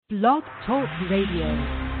Blog Talk Radio.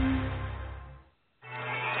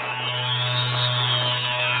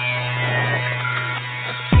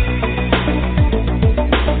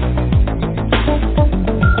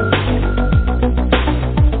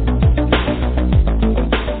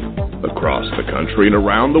 Across the country and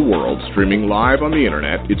around the world, streaming live on the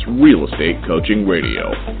internet, it's Real Estate Coaching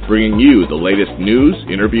Radio, bringing you the latest news,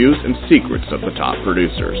 interviews, and secrets of the top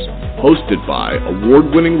producers. Hosted by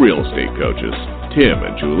award-winning real estate coaches, Tim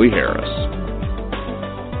and Julie Harris.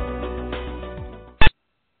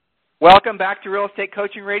 Welcome back to Real Estate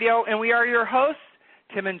Coaching Radio, and we are your hosts,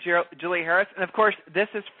 Tim and Julie Harris. And, of course, this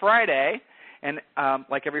is Friday, and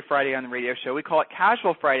like every Friday on the radio show, we call it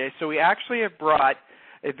Casual Friday, so we actually have brought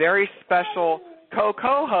a very special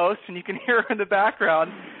co-host, and you can hear her in the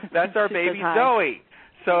background. That's our baby Zoe.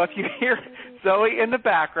 So if you hear Zoe in the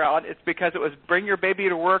background, it's because it was Bring Your Baby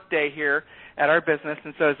to Work Day here at our business,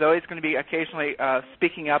 and so Zoe's going to be occasionally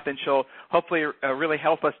speaking up, and she'll hopefully really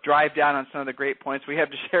help us drive down on some of the great points we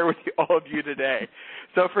have to share with all of you today.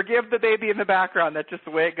 So forgive the baby in the background. That's just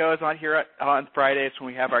the way it goes on here on Fridays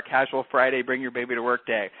when we have our Casual Friday Bring Your Baby to Work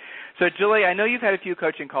Day. So, Julie, I know you've had a few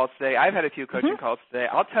coaching calls today. I've had a few coaching calls today.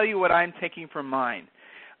 I'll tell you what I'm taking from mine.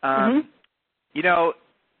 You know,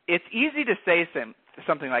 it's easy to say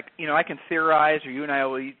something like, you know, I can theorize, or you and I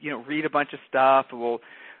will, you know, read a bunch of stuff.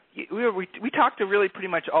 We talk to really pretty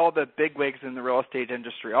much all the bigwigs in the real estate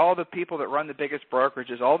industry, all the people that run the biggest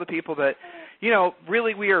brokerages, all the people that, you know,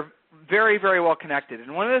 really we are very, very well connected.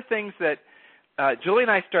 And one of the things that Julie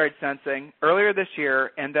and I started sensing earlier this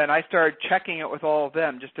year, and then I started checking it with all of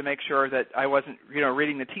them just to make sure that I wasn't, you know,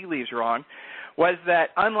 reading the tea leaves wrong, was that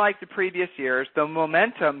unlike the previous years, the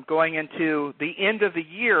momentum going into the end of the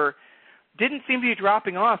year didn't seem to be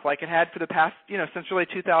dropping off like it had for the past, you know, since really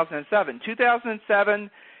 2007. 2007, you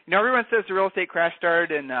know, everyone says the real estate crash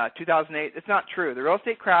started in 2008. It's not true. The real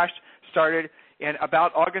estate crash started in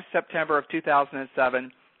about August, September of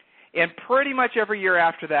 2007. And pretty much every year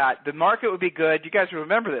after that, the market would be good. You guys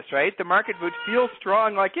remember this, right? The market would feel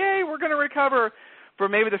strong, like, yay, we're going to recover for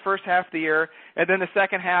maybe the first half of the year. And then the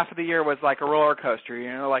second half of the year was like a roller coaster,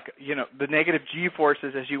 you know, like, you know, the negative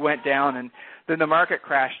G-forces as you went down, and then the market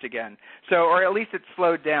crashed again. So, or at least it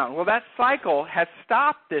slowed down. Well, that cycle has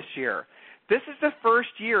stopped this year. This is the first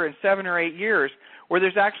year in 7 or 8 years where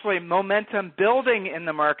there's actually momentum building in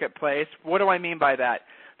the marketplace. What do I mean by that?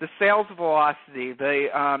 The sales velocity,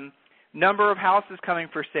 the number of houses coming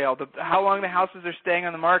for sale, how long the houses are staying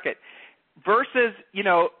on the market, versus, you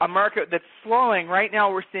know, a market that's slowing. Right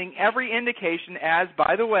now we're seeing every indication as,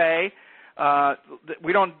 by the way,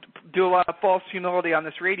 we don't do a lot of false humility on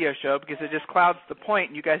this radio show because it just clouds the point,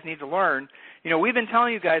 and you guys need to learn. You know, we've been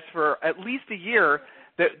telling you guys for at least a year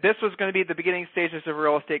that this was going to be the beginning stages of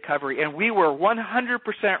real estate recovery, and we were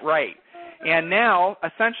 100% right. And now,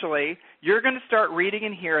 essentially, you're going to start reading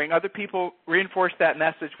and hearing other people reinforce that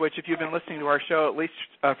message, which if you've been listening to our show at least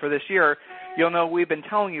for this year, you'll know we've been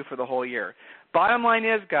telling you for the whole year. Bottom line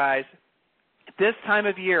is, guys, this time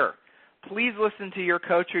of year, please listen to your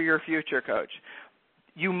coach or your future coach.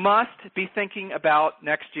 You must be thinking about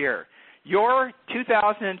next year. Your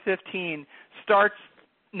 2015 starts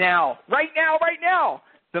now, right now.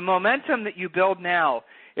 The momentum that you build now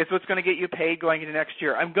is what's going to get you paid going into next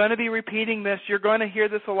year. I'm going to be repeating this. You're going to hear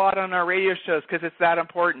this a lot on our radio shows because it's that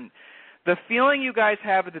important. The feeling you guys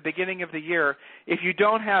have at the beginning of the year, if you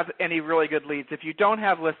don't have any really good leads, if you don't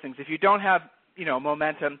have listings, if you don't have, you know,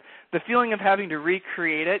 momentum, the feeling of having to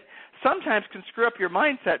recreate it sometimes can screw up your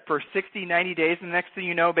mindset for 60, 90 days, and the next thing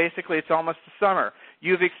you know, basically it's almost the summer.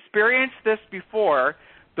 You've experienced this before.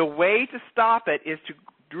 The way to stop it is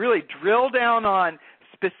to really drill down on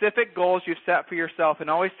specific goals you've set for yourself, and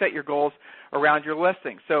always set your goals around your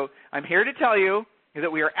listing. So I'm here to tell you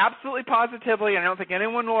that we are absolutely positively, and I don't think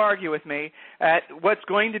anyone will argue with me, at what's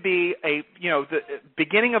going to be the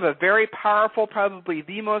beginning of a very powerful, probably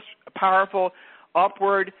the most powerful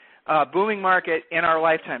upward booming market in our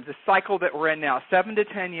lifetimes, the cycle that we're in now, 7 to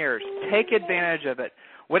 10 years. Take advantage of it.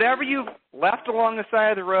 Whatever you've left along the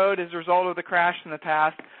side of the road as a result of the crash in the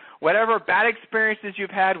past, whatever bad experiences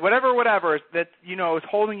you've had, whatever that, you know, is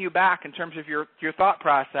holding you back in terms of your thought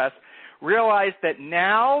process, realize that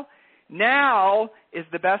now is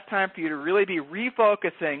the best time for you to really be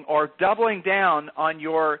refocusing or doubling down on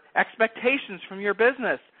your expectations from your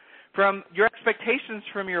business, from your expectations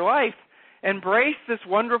from your life. Embrace this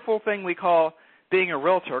wonderful thing we call being a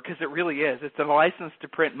realtor, because it really is. It's a license to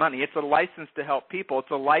print money. It's a license to help people.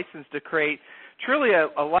 It's a license to create truly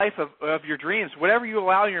a life of your dreams. Whatever you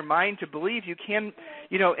allow your mind to believe you can,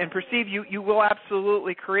 you know, and perceive, you will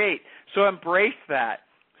absolutely create. So embrace that.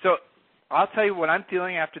 So I'll tell you what I'm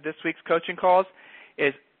feeling after this week's coaching calls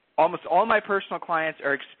is almost all my personal clients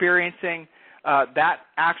are experiencing that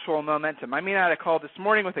actual momentum. I mean, I had a call this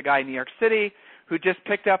morning with a guy in New York City who just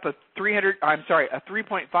picked up a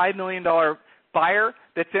 $3.5 million buyer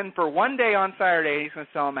that's in for one day on Saturday, and he's going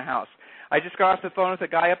to sell him a house. I just got off the phone with a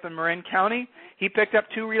guy up in Marin County. He picked up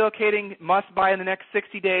 2 relocating must-buy in the next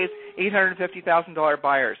 60 days, $850,000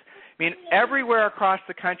 buyers. I mean, everywhere across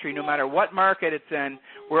the country, no matter what market it's in,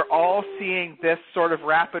 we're all seeing this sort of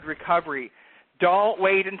rapid recovery. Don't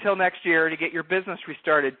wait until next year to get your business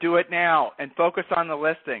restarted. Do it now and focus on the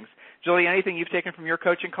listings. Julie, anything you've taken from your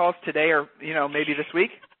coaching calls today or, maybe this week?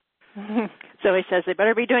 Zoe says they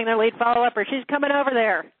better be doing their lead follow-up or she's coming over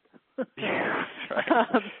there. Yeah, that's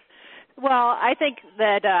right. Well, I think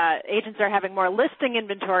that agents are having more listing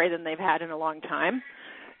inventory than they've had in a long time.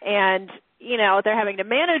 And, they're having to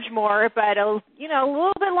manage more, but, a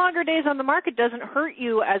little bit longer days on the market doesn't hurt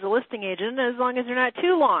you as a listing agent as long as they're not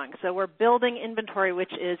too long. So we're building inventory,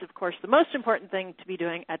 which is, of course, the most important thing to be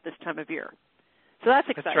doing at this time of year. So that's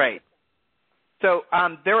exciting. That's right. So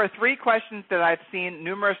there were 3 questions that I've seen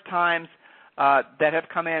numerous times that have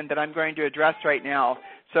come in that I'm going to address right now.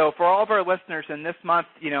 So for all of our listeners in this month,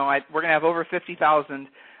 we're going to have over 50,000.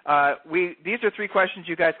 These are 3 questions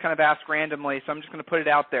you guys kind of ask randomly, so I'm just going to put it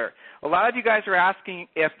out there. A lot of you guys are asking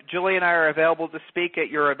if Julie and I are available to speak at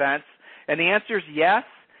your events, and the answer is yes.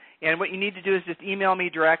 And what you need to do is just email me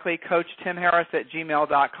directly,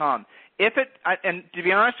 CoachTimHarris@gmail.com. And to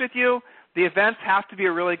be honest with you, the events have to be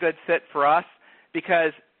a really good fit for us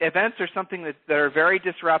because events are something that are very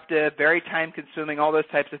disruptive, very time-consuming, all those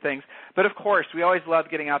types of things. But, of course, we always love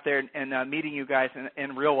getting out there and meeting you guys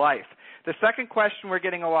in real life. The second question we're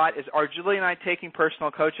getting a lot is, are Julie and I taking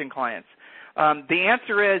personal coaching clients? The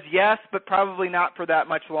answer is yes, but probably not for that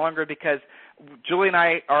much longer because Julie and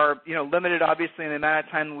I are, limited, obviously, in the amount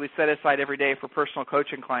of time that we set aside every day for personal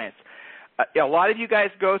coaching clients. A lot of you guys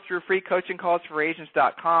go through free coaching calls for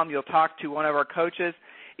agents.com. You'll talk to one of our coaches.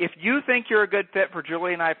 If you think you're a good fit for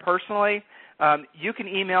Julie and I personally, you can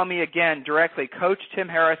email me again directly,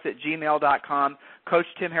 CoachTimHarris@gmail.com,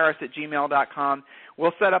 CoachTimHarris@gmail.com.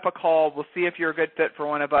 We'll set up a call. We'll see if you're a good fit for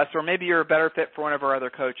one of us, or maybe you're a better fit for one of our other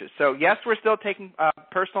coaches. So, yes, we're still taking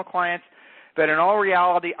personal clients, but in all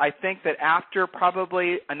reality, I think that after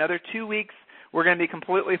probably another 2 weeks, we're going to be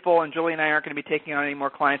completely full, and Julie and I aren't going to be taking on any more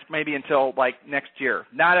clients maybe until, next year.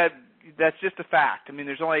 That's just a fact. I mean,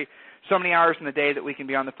 there's only so many hours in the day that we can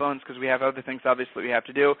be on the phones because we have other things, obviously, we have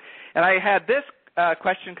to do. And I had this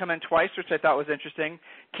question come in twice, which I thought was interesting.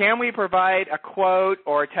 Can we provide a quote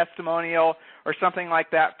or a testimonial or something like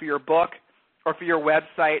that for your book or for your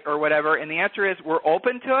website or whatever? And the answer is we're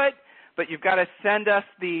open to it, but you've got to send us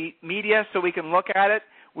the media so we can look at it.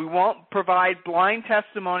 We won't provide blind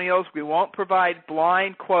testimonials. We won't provide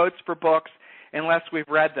blind quotes for books unless we've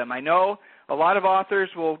read them. I know a lot of authors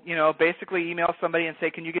will, basically email somebody and say,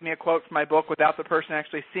 can you give me a quote for my book without the person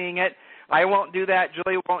actually seeing it? I won't do that.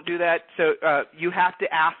 Julie won't do that. So you have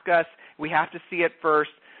to ask us. We have to see it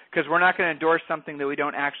first because we're not going to endorse something that we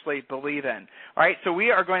don't actually believe in. All right, so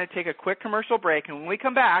we are going to take a quick commercial break, and when we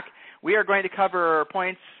come back, we are going to cover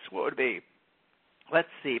points, what would it be? Let's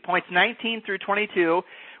see, points 19 through 22,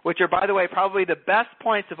 which are, by the way, probably the best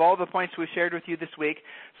points of all the points we've shared with you this week.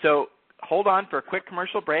 So hold on for a quick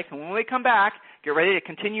commercial break, and when we come back, get ready to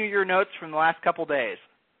continue your notes from the last couple days.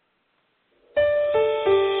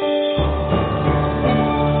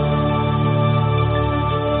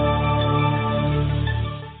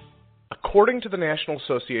 According to the National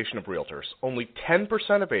Association of Realtors, only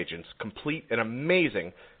 10% of agents complete an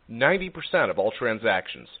amazing 90% of all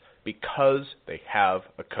transactions because they have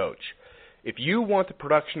a coach. If you want the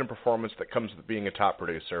production and performance that comes with being a top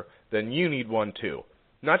producer, then you need one too.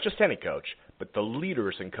 Not just any coach, but the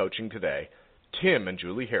leaders in coaching today, Tim and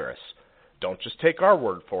Julie Harris. Don't just take our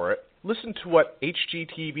word for it. Listen to what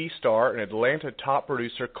HGTV star and Atlanta top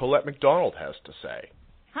producer Colette McDonald has to say.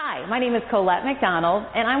 Hi, my name is Colette McDonald,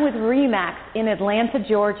 and I'm with RE/MAX in Atlanta,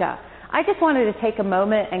 Georgia. I just wanted to take a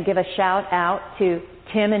moment and give a shout out to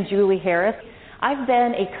Tim and Julie Harris. I've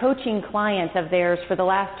been a coaching client of theirs for the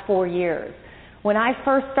last 4 years. When I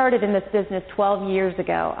first started in this business 12 years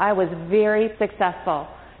ago, I was very successful,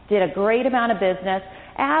 did a great amount of business,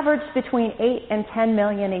 averaged between 8 and 10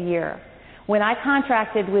 million a year. When I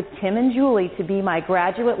contracted with Tim and Julie to be my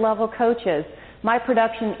graduate level coaches, my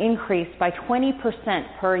production increased by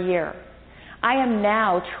 20% per year. I am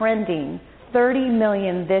now trending 30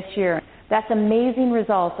 million this year. That's amazing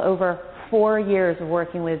results over 4 years of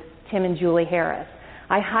working with Tim and Julie Harris.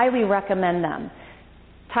 I highly recommend them.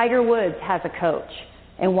 Tiger Woods has a coach.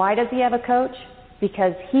 And why does he have a coach?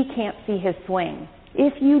 Because he can't see his swing.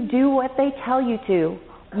 If you do what they tell you to,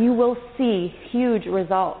 you will see huge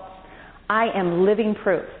results. I am living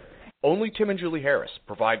proof. Only Tim and Julie Harris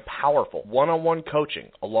provide powerful one-on-one coaching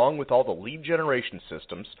along with all the lead generation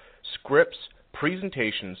systems, scripts,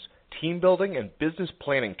 presentations, team building, and business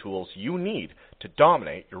planning tools you need to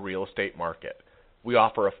dominate your real estate market. We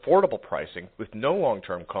offer affordable pricing with no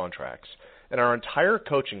long-term contracts, and our entire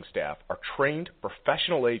coaching staff are trained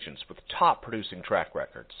professional agents with top producing track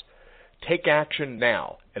records. Take action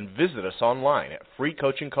now and visit us online at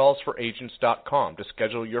freecoachingcallsforagents.com to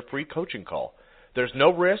schedule your free coaching call. There's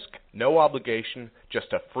no risk, no obligation,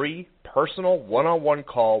 just a free, personal, one-on-one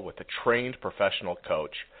call with a trained professional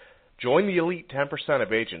coach. Join the elite 10%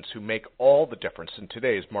 of agents who make all the difference in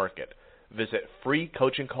today's market. Visit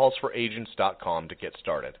freecoachingcallsforagents.com to get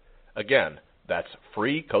started. Again, that's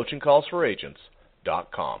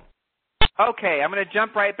freecoachingcallsforagents.com. Okay, I'm going to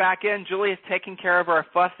jump right back in. Julie is taking care of our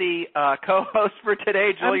fussy co-host for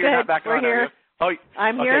today. Julie, you're not back on, are you? Oh,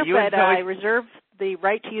 I'm here, but I reserve the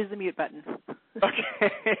right to use the mute button.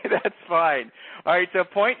 Okay, that's fine. All right, so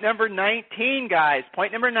point number 19, guys.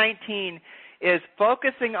 Point number 19 is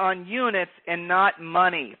focusing on units and not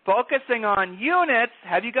money. Focusing on units.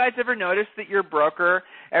 Have you guys ever noticed that your broker,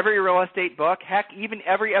 every real estate book, heck, even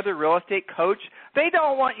every other real estate coach, they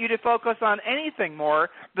don't want you to focus on anything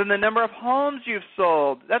more than the number of homes you've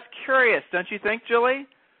sold? That's curious, don't you think, Julie?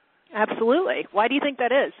 Absolutely. Why do you think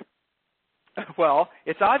that is? Well,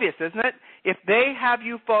 it's obvious, isn't it? If they have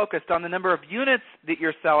you focused on the number of units that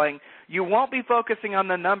you're selling, you won't be focusing on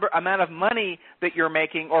the amount of money that you're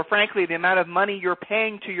making, or frankly, the amount of money you're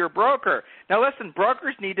paying to your broker. Now listen,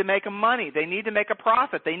 brokers need to make money. They need to make a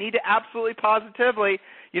profit. They need to absolutely positively,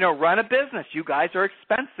 run a business. You guys are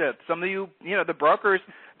expensive. Some of you, the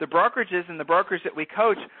brokerages and the brokers that we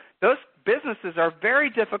coach, those businesses are very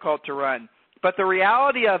difficult to run. But the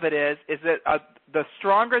reality of it is that the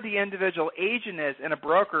stronger the individual agent is in a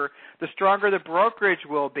broker, the stronger the brokerage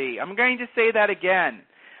will be. I'm going to say that again.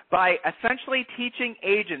 By essentially teaching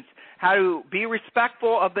agents how to be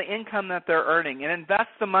respectful of the income that they're earning and invest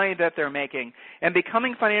the money that they're making and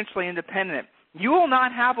becoming financially independent, you will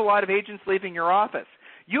not have a lot of agents leaving your office.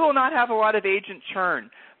 You will not have a lot of agent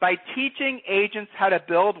churn. By teaching agents how to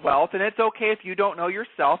build wealth, and it's okay if you don't know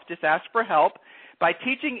yourself, just ask for help. By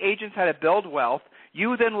teaching agents how to build wealth,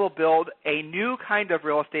 you then will build a new kind of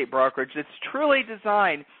real estate brokerage that's truly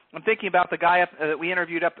designed. I'm thinking about the guy that we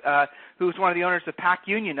interviewed who's one of the owners of Pac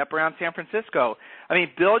Union up around San Francisco. I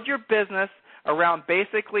mean, build your business around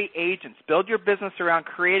basically agents. Build your business around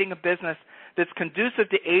creating a business that's conducive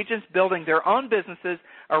to agents building their own businesses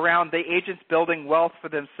around the agents building wealth for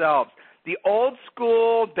themselves. The old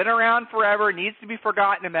school, been around forever, needs to be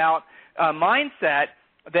forgotten about mindset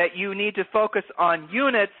that you need to focus on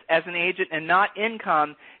units as an agent and not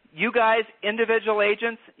income. You guys, individual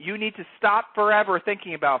agents, you need to stop forever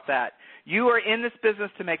thinking about that. You are in this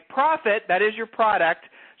business to make profit. That is your product.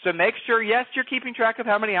 So make sure, yes, you're keeping track of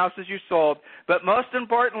how many houses you sold, but most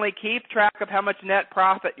importantly, keep track of how much net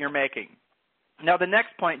profit you're making. Now, the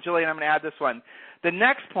next point, Julie, and I'm going to add this one. The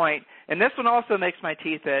next point, and this one also makes my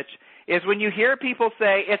teeth itch, is when you hear people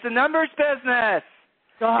say, it's a numbers business.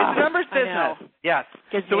 It's a numbers business. Yes.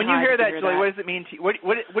 So when you hear that, Julie, what does it mean to you? What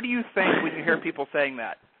do you think when you hear people saying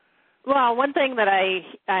that? Well, one thing that I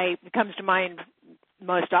comes to mind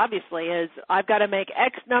most obviously is I've got to make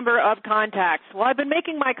X number of contacts. Well, I've been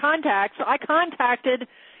making my contacts. I contacted,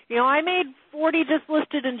 I made 40 just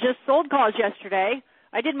listed and just sold calls yesterday.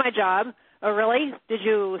 I did my job. Oh, really? Did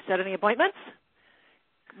you set any appointments?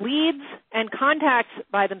 Leads and contacts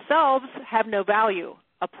by themselves have no value.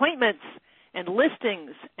 Appointments and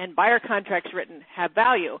listings and buyer contracts written have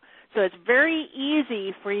value. So it's very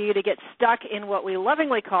easy for you to get stuck in what we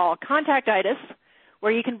lovingly call contactitis,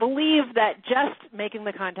 where you can believe that just making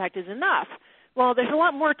the contact is enough. Well, there's a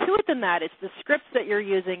lot more to it than that. It's the scripts that you're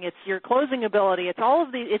using. It's your closing ability. It's all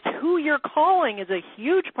of it's who you're calling is a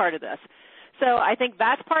huge part of this. So I think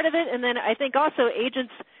that's part of it. And then I think also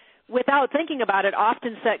agents, without thinking about it,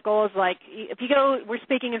 often set goals like if you we're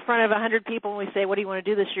speaking in front of 100 people and we say, what do you want to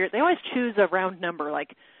do this year? They always choose a round number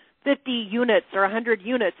like 50 units or 100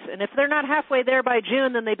 units. And if they're not halfway there by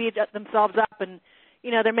June, then they beat themselves up and,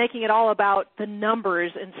 they're making it all about the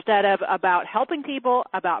numbers instead of about helping people,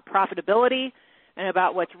 about profitability, and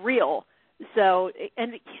about what's real. So,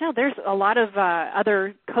 and, there's a lot of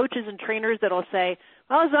other coaches and trainers that will say,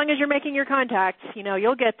 well, as long as you're making your contacts,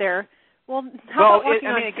 you'll get there. Well, how about working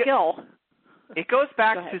on skill? It goes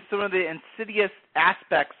back to some of the insidious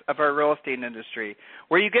aspects of our real estate industry.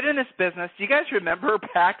 Where you get in this business, do you guys remember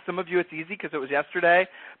back, some of you it's easy because it was yesterday,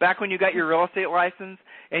 back when you got your real estate license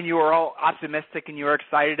and you were all optimistic and you were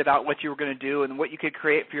excited about what you were going to do and what you could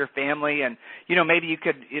create for your family, and maybe you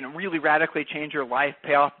could really radically change your life,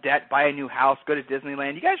 pay off debt, buy a new house, go to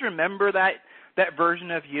Disneyland. You guys remember that version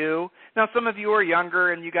of you? Now, some of you are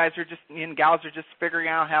younger, and you guys are and gals are just figuring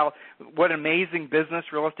out what an amazing business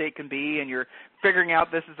real estate can be, and you're figuring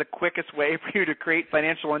out this is the quickest way for you to create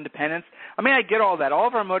financial independence. I mean, I get all that. All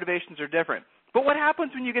of our motivations are different. But what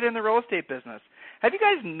happens when you get in the real estate business? Have you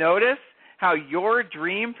guys noticed how your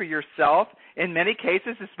dream for yourself, in many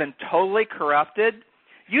cases, has been totally corrupted?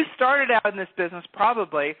 You started out in this business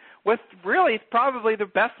probably with probably the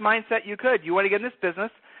best mindset you could. You want to get in this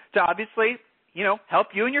business to obviously help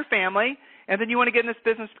you and your family, and then you want to get in this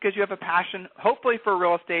business because you have a passion, hopefully for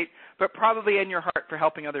real estate, but probably in your heart for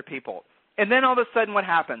helping other people. And then all of a sudden what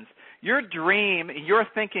happens? Your dream, your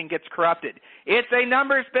thinking gets corrupted. It's a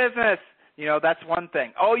numbers business. That's one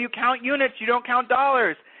thing. Oh, you count units, you don't count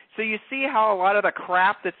dollars. So you see how a lot of the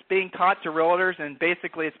crap that's being taught to realtors, and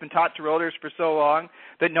basically it's been taught to realtors for so long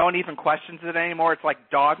that no one even questions it anymore. It's like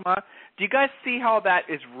dogma. Do you guys see how that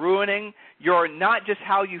is ruining not just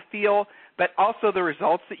how you feel, but also the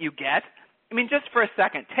results that you get? I mean, just for a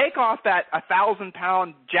second, take off that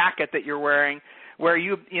 1,000-pound jacket that you're wearing, where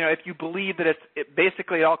if you believe that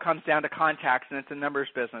basically it all comes down to contacts and it's a numbers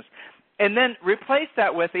business, and then replace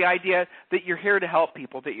that with the idea that you're here to help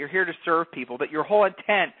people, that you're here to serve people, that your whole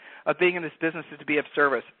intent of being in this business is to be of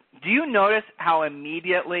service. Do you notice how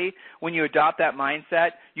immediately when you adopt that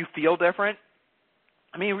mindset, you feel different?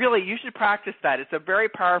 I mean, really, you should practice that. It's a very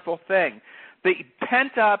powerful thing. The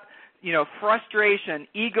pent-up, frustration,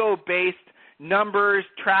 ego-based numbers,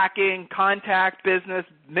 tracking, contact, business,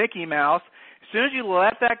 Mickey Mouse, as soon as you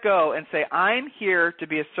let that go and say, I'm here to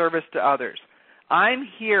be a service to others. I'm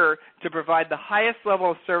here to provide the highest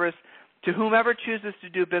level of service to whomever chooses to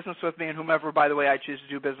do business with me and whomever, by the way, I choose to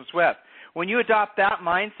do business with. When you adopt that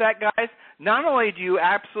mindset, guys, not only do you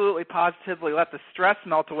absolutely positively let the stress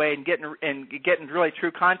melt away and get in really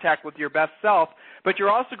true contact with your best self, but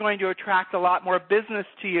you're also going to attract a lot more business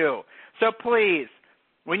to you. So please,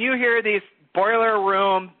 when you hear these boiler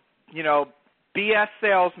room, BS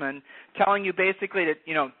salesmen telling you basically that,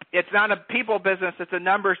 it's not a people business, it's a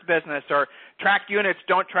numbers business, or track units,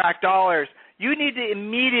 don't track dollars, you need to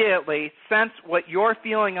immediately sense what you're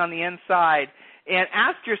feeling on the inside and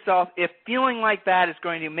ask yourself if feeling like that is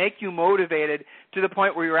going to make you motivated to the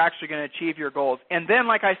point where you're actually going to achieve your goals. And then,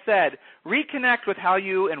 like I said, reconnect with how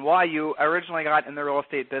you and why you originally got in the real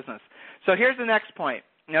estate business. So here's the next point.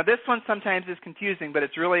 Now, this one sometimes is confusing, but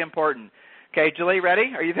it's really important. Okay, Julie,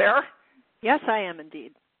 ready? Are you there? Yes, I am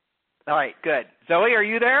indeed. All right, good. Zoe, are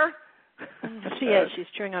you there? She is. She's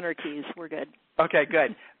chewing on her keys. We're good. Okay,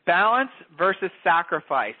 good. Balance versus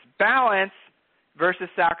sacrifice. Balance versus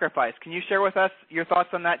sacrifice. Can you share with us your thoughts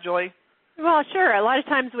on that, Julie? Well, sure. A lot of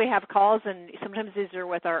times we have calls, and sometimes these are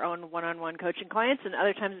with our own one-on-one coaching clients, and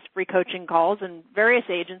other times it's free coaching calls, and various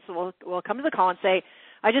agents will come to the call and say,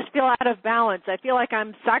 I just feel out of balance. I feel like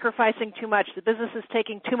I'm sacrificing too much. The business is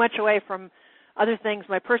taking too much away from other things,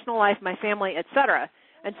 my personal life, my family, etc.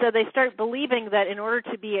 And so they start believing that in order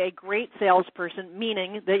to be a great salesperson,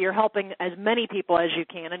 meaning that you're helping as many people as you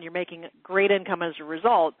can and you're making great income as a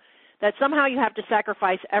result, that somehow you have to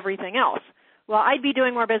sacrifice everything else. Well, I'd be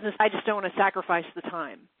doing more business, I just don't want to sacrifice the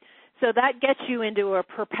time. So that gets you into a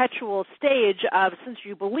perpetual stage of, since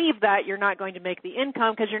you believe that, you're not going to make the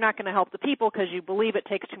income because you're not going to help the people because you believe it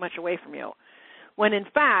takes too much away from you. When in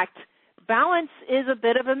fact, balance is a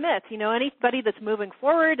bit of a myth. Anybody that's moving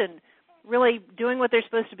forward and really doing what they're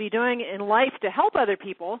supposed to be doing in life to help other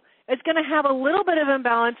people is going to have a little bit of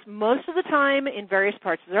imbalance most of the time in various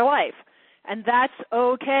parts of their life. And that's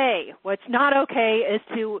okay. What's not okay is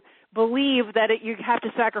to believe that you have to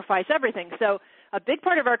sacrifice everything. So a big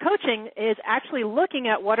part of our coaching is actually looking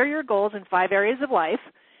at what are your goals in 5 areas of life,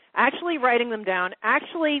 actually writing them down,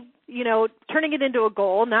 actually, turning it into a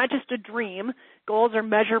goal, not just a dream. Goals are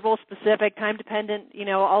measurable, specific, time-dependent,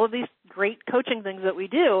 all of these great coaching things that we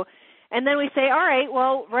do. And then we say, all right,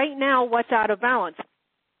 well, right now, what's out of balance?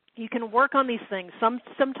 You can work on these things.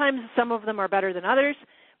 Sometimes some of them are better than others,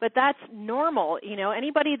 but that's normal.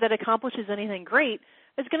 Anybody that accomplishes anything great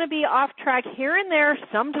is going to be off track here and there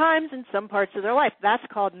sometimes in some parts of their life. That's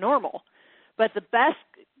called normal. But the best,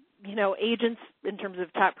 agents in terms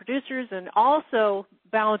of top producers and also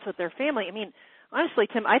balance with their family. I mean, honestly,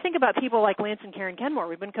 Tim, I think about people like Lance and Karen Kenmore.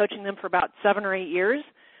 We've been coaching them for about 7 or 8 years.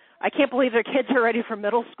 I can't believe their kids are ready for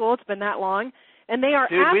middle school. It's been that long. And they are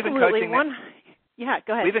absolutely Yeah,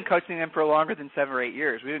 go ahead. We've been coaching them for longer than 7 or 8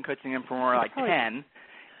 years. We've been coaching them for more like 10.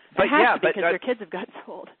 But because their kids have gotten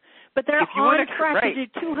sold. But they're on track to do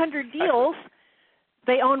 200 deals.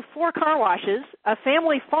 They own 4 car washes, a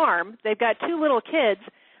family farm. They've got 2 little kids.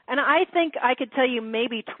 And I think I could tell you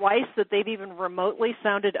maybe twice that they've even remotely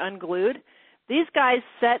sounded unglued. These guys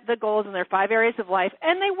set the goals in their 5 areas of life,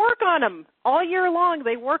 and they work on them all year long.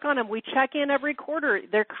 They work on them. We check in every quarter.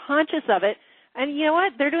 They're conscious of it. And you know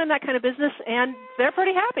what? They're doing that kind of business, and they're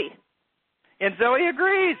pretty happy. And Zoe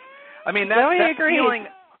agrees. I mean, that feeling,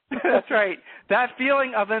 that's right. That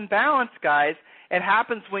feeling of imbalance, guys, it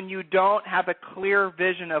happens when you don't have a clear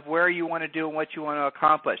vision of where you want to do and what you want to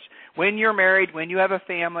accomplish. When you're married, when you have a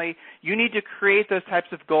family, you need to create those types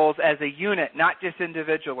of goals as a unit, not just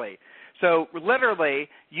individually. So literally,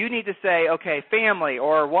 you need to say, okay, family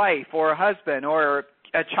or wife or husband or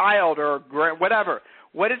a child or whatever.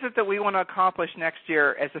 What is it that we want to accomplish next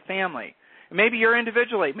year as a family? Maybe you're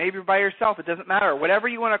individually, maybe you're by yourself. It doesn't matter. Whatever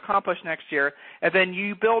you want to accomplish next year, and then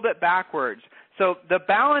you build it backwards. So the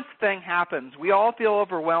balance thing happens. We all feel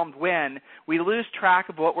overwhelmed when we lose track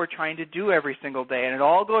of what we're trying to do every single day, and it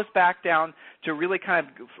all goes back down to really kind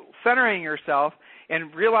of centering yourself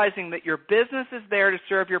and realizing that your business is there to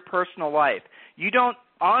serve your personal life. You don't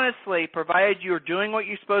honestly, provided you're doing what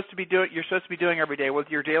you're supposed to be doing every day with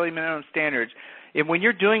your daily minimum standards. And when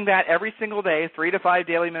you're doing that every single day, 3 to 5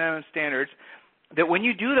 daily minimum standards, that when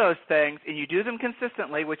you do those things and you do them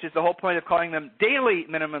consistently, which is the whole point of calling them daily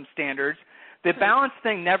minimum standards, the balance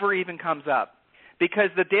thing never even comes up. Because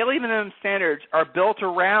the daily minimum standards are built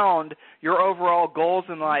around your overall goals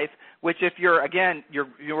in life, which if you're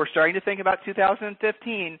starting to think about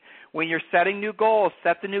 2015, when you're setting new goals,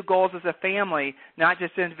 set the new goals as a family, not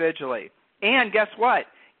just individually. And guess what?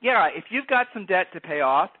 Yeah, if you've got some debt to pay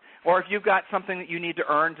off, or if you've got something that you need to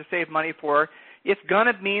earn to save money for, it's going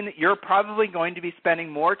to mean that you're probably going to be spending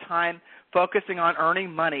more time focusing on earning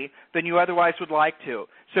money than you otherwise would like to.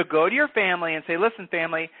 So go to your family and say, listen,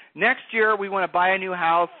 family, next year we want to buy a new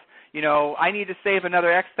house. You know, I need to save another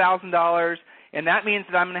X $1,000, and that means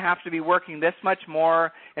that I'm going to have to be working this much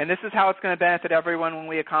more, and this is how it's going to benefit everyone when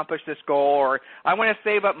we accomplish this goal. Or I want to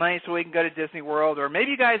save up money so we can go to Disney World. Or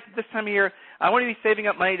maybe you guys, this time of year, I want to be saving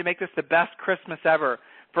up money to make this the best Christmas ever.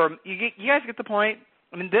 You guys get the point?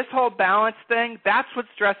 I mean, this whole balance thing, that's what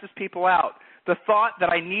stresses people out. The thought that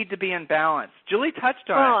I need to be in balance. Julie touched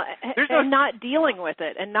on it. And not dealing with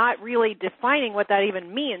it and not really defining what that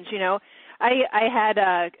even means. You know, I had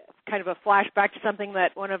kind of a flashback to something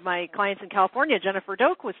that one of my clients in California, Jennifer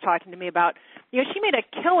Doak, was talking to me about. You know, she made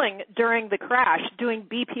a killing during the crash doing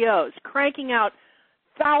BPOs, cranking out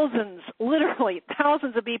literally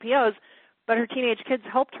thousands of BPOs, but her teenage kids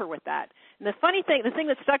helped her with that. And the thing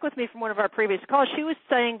that stuck with me from one of our previous calls, she was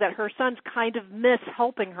saying that her sons kind of miss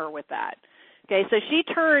helping her with that. Okay, so she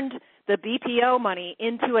turned the BPO money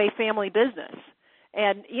into a family business.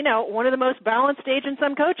 And, you know, one of the most balanced agents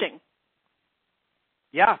I'm coaching.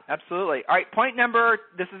 Yeah, absolutely. All right,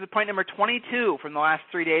 this is point number 22 from the last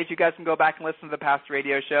 3 days. You guys can go back and listen to the past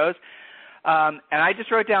radio shows. And I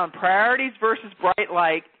just wrote down priorities versus bright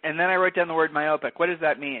light, and then I wrote down the word myopic. What does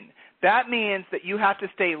that mean? That means that you have to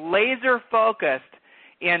stay laser focused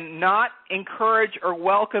and not encourage or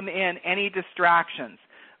welcome in any distractions.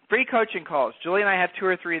 Free coaching calls. Julie and I have 2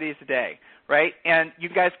 or 3 of these a day, right? And you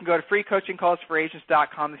guys can go to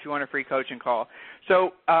freecoachingcallsforagents.com if you want a free coaching call.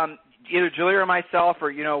 So either Julie or myself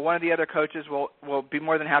or, you know, one of the other coaches will be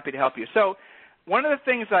more than happy to help you. So one of the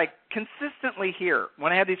things I consistently hear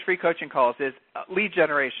when I have these free coaching calls is lead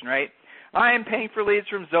generation, right? I am paying for leads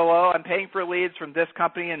from Zillow. I'm paying for leads from this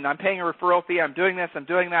company, and I'm paying a referral fee. I'm doing this. I'm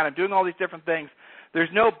doing that. I'm doing all these different things. There's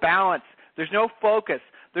no balance. There's no focus.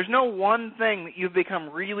 There's no one thing that you've become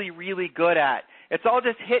really, really good at. It's all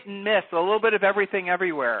just hit and miss, a little bit of everything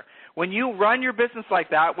everywhere. When you run your business like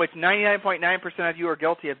that, which 99.9% of you are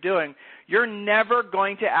guilty of doing, you're never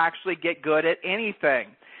going to actually get good at anything.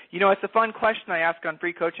 You know, it's a fun question I ask on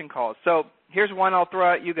free coaching calls. So here's one I'll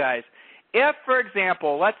throw at you guys. If, for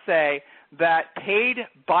example, let's say that paid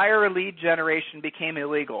buyer lead generation became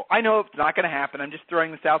illegal. I know it's not going to happen. I'm just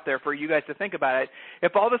throwing this out there for you guys to think about it.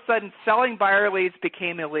 If all of a sudden selling buyer leads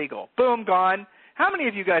became illegal, boom, gone, how many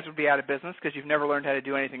of you guys would be out of business because you've never learned how to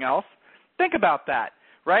do anything else? Think about that,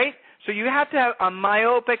 right? So you have to have a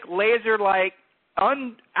myopic, laser-like,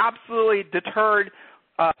 absolutely deterred,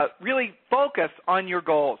 really focus on your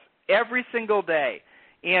goals every single day.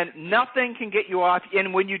 And nothing can get you off.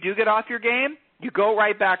 And when you do get off your game, you go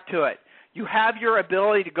right back to it. You have your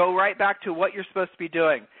ability to go right back to what you're supposed to be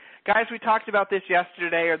doing. Guys, we talked about this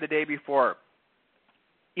yesterday or the day before.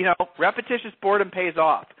 You know, repetitious boredom pays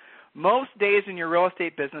off. most days in your real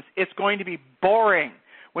estate business, it's going to be boring.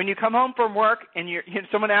 When you come home from work and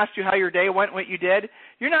someone asks you how your day went, what you did,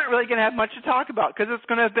 you're not really going to have much to talk about because it's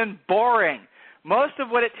going to have been boring. Most of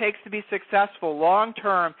what it takes to be successful long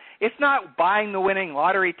term, it's not buying the winning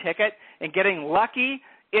lottery ticket and getting lucky.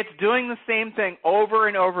 It's doing the same thing over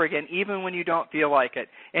and over again, even when you don't feel like it,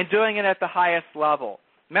 and doing it at the highest level.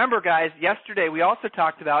 Remember, guys, yesterday we also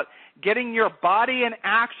talked about getting your body in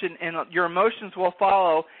action and your emotions will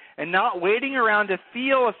follow, and not waiting around to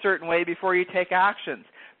feel a certain way before you take actions.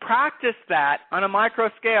 Practice that on a micro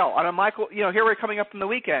scale, here we're coming up on the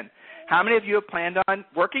weekend. How many of you have planned on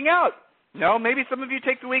working out? No, maybe some of you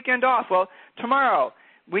take the weekend off. Well, tomorrow,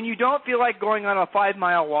 when you don't feel like going on a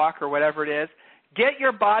 5-mile walk or whatever it is, get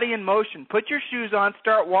your body in motion. Put your shoes on,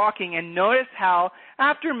 start walking, and notice how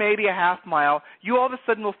after maybe a half mile, you all of a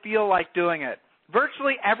sudden will feel like doing it.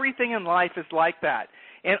 Virtually everything in life is like that.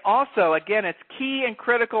 And also, again, it's key and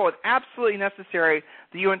critical and absolutely necessary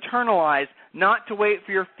that you internalize not to wait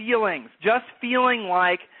for your feelings. Just feeling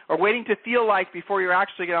like or waiting to feel like before you're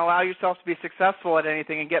actually going to allow yourself to be successful at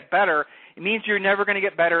anything and get better, it means you're never going to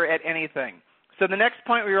get better at anything. So the next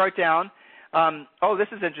point we wrote down, this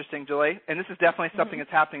is interesting, Julie, and this is definitely something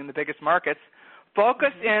that's happening in the biggest markets.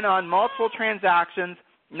 Focus in on multiple transactions,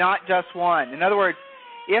 not just one. In other words,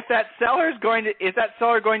 is that seller going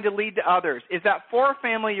to lead to others? Is that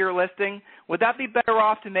 4-family you're listing, would that be better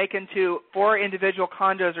off to make into 4 individual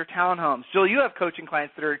condos or townhomes? Jill, you have coaching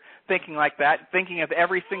clients that are thinking like that, thinking of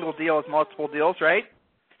every single deal as multiple deals, right?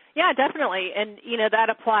 Yeah, definitely. And, that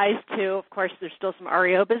applies to, of course, there's still some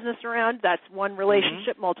REO business around. That's one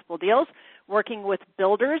relationship, multiple deals. Working with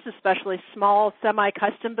builders, especially small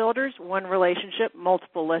semi-custom builders, one relationship,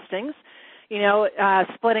 multiple listings.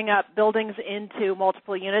 Splitting up buildings into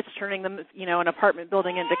multiple units, turning them, an apartment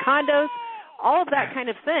building into condos, all of that kind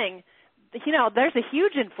of thing. There's a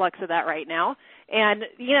huge influx of that right now. And,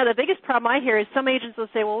 the biggest problem I hear is some agents will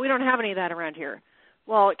say, well, we don't have any of that around here.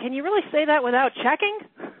 Well, can you really say that without checking?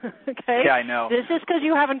 Okay. Yeah, I know. Just because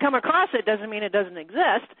you haven't come across it doesn't mean it doesn't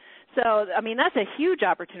exist. So, that's a huge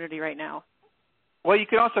opportunity right now. Well, you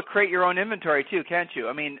can also create your own inventory too, can't you?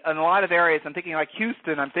 In a lot of areas, I'm thinking like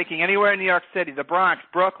Houston, I'm thinking anywhere in New York City, the Bronx,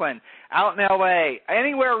 Brooklyn, out in L.A.,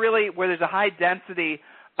 anywhere really where there's a high density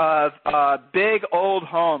of big old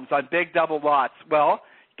homes on big double lots. Well,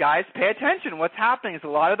 guys, pay attention. What's happening is a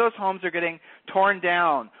lot of those homes are getting torn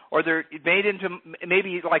down, or they're made into,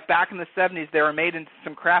 maybe like back in the 70s, they were made into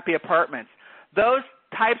some crappy apartments. Those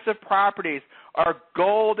types of properties are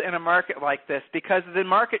gold in a market like this because of the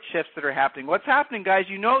market shifts that are happening. What's happening, guys?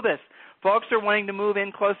 You know this. Folks are wanting to move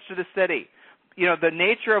in close to the city. The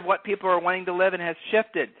nature of what people are wanting to live in has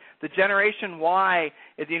shifted. The Generation Y,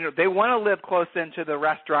 they want to live close into the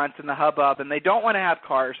restaurants and the hubbub, and they don't want to have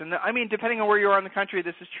cars. And depending on where you are in the country,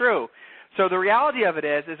 this is true. So the reality of it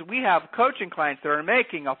is we have coaching clients that are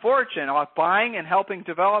making a fortune off buying and helping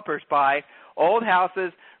developers buy old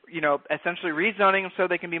houses, essentially rezoning them so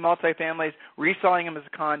they can be multifamilies, reselling them as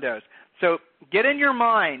condos. So get in your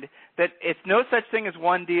mind that it's no such thing as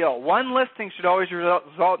one deal. One listing should always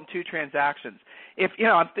result in 2 transactions. If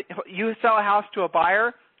you sell a house to a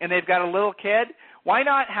buyer and they've got a little kid, why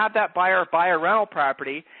not have that buyer buy a rental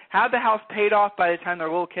property, have the house paid off by the time their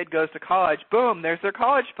little kid goes to college? Boom, there's their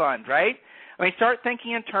college fund, right? Start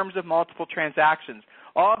thinking in terms of multiple transactions.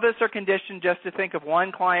 All of this are conditioned just to think of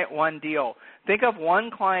one client, one deal. Think of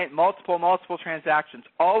one client, multiple transactions.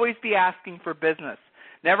 Always be asking for business.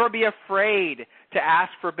 Never be afraid to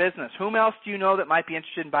ask for business. Whom else do you know that might be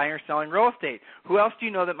interested in buying or selling real estate? Who else do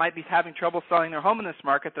you know that might be having trouble selling their home in this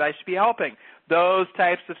market that I should be helping? Those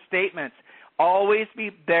types of statements. Always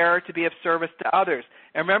be there to be of service to others.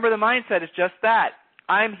 And remember, the mindset is just that.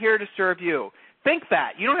 I'm here to serve you. Think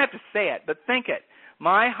that. You don't have to say it, but think it.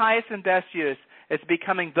 My highest and best use is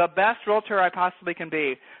becoming the best realtor I possibly can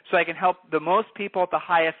be so I can help the most people at the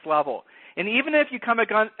highest level. And even if you come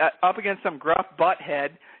up against some gruff butthead,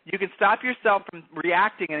 you can stop yourself from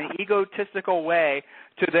reacting in an egotistical way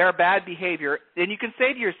to their bad behavior, and you can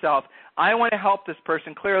say to yourself, I want to help this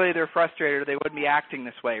person. Clearly they're frustrated or they wouldn't be acting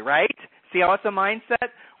this way, right? See how it's a mindset?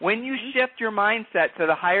 When you shift your mindset to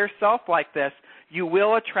the higher self like this, you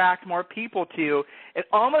will attract more people to you, and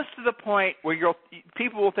almost to the point where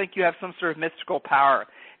people will think you have some sort of mystical power.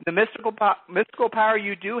 The mystical power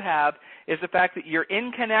you do have is the fact that you're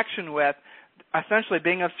in connection with essentially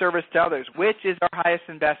being of service to others, which is our highest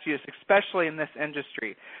and best use, especially in this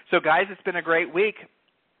industry. So, guys, it's been a great week.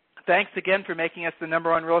 Thanks again for making us the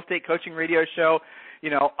 #1 real estate coaching radio show,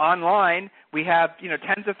 online. We have,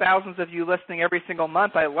 tens of thousands of you listening every single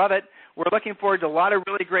month. I love it. We're looking forward to a lot of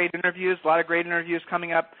really great interviews,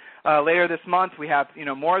 coming up later this month. We have,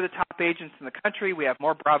 more of the top agents in the country. We have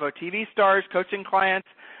more Bravo TV stars, coaching clients.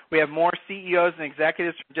 We have more CEOs and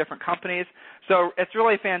executives from different companies. So it's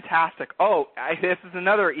really fantastic. This is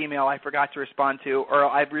another email I forgot to respond to, or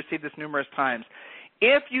I've received this numerous times.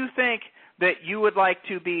 If you think that you would like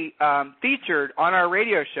to be featured on our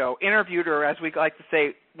radio show, interviewed, or as we like to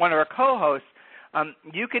say, one of our co-hosts,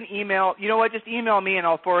 you can email, just email me and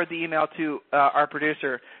I'll forward the email to our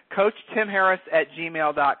producer,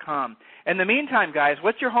 CoachTimHarris@gmail.com. In the meantime, guys,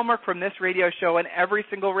 what's your homework from this radio show and every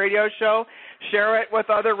single radio show? Share it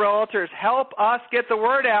with other realtors. Help us get the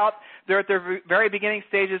word out. They're at the very beginning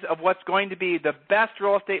stages of what's going to be the best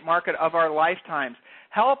real estate market of our lifetimes.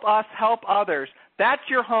 Help us help others. That's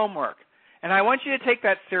your homework. And I want you to take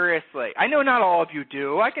that seriously. I know not all of you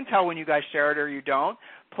do. I can tell when you guys share it or you don't.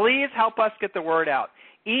 Please help us get the word out.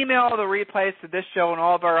 Email the replays to this show and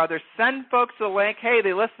all of our others. Send folks the link. Hey,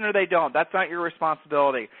 they listen or they don't. That's not your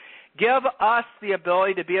responsibility. Give us the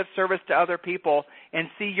ability to be of service to other people and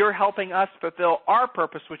see you're helping us fulfill our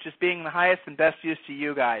purpose, which is being the highest and best use to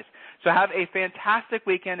you guys. So have a fantastic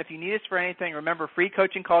weekend. If you need us for anything, remember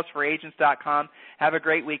freecoachingcallsforagents.com. Have a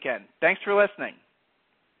great weekend. Thanks for listening.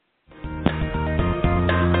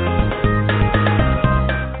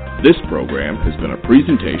 This program has been a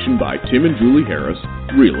presentation by Tim and Julie Harris,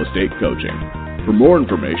 Real Estate Coaching. For more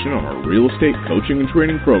information on our real estate coaching and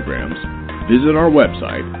training programs, visit our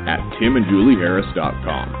website at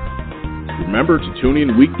timandjulieharris.com. Remember to tune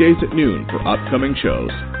in weekdays at noon for upcoming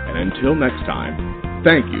shows. And until next time,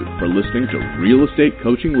 thank you for listening to Real Estate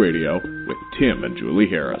Coaching Radio with Tim and Julie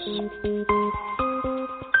Harris.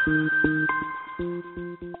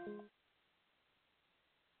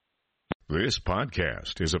 This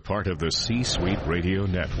podcast is a part of the C-Suite Radio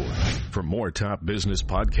Network. For more top business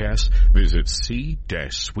podcasts, visit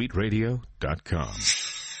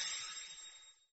c-suiteradio.com.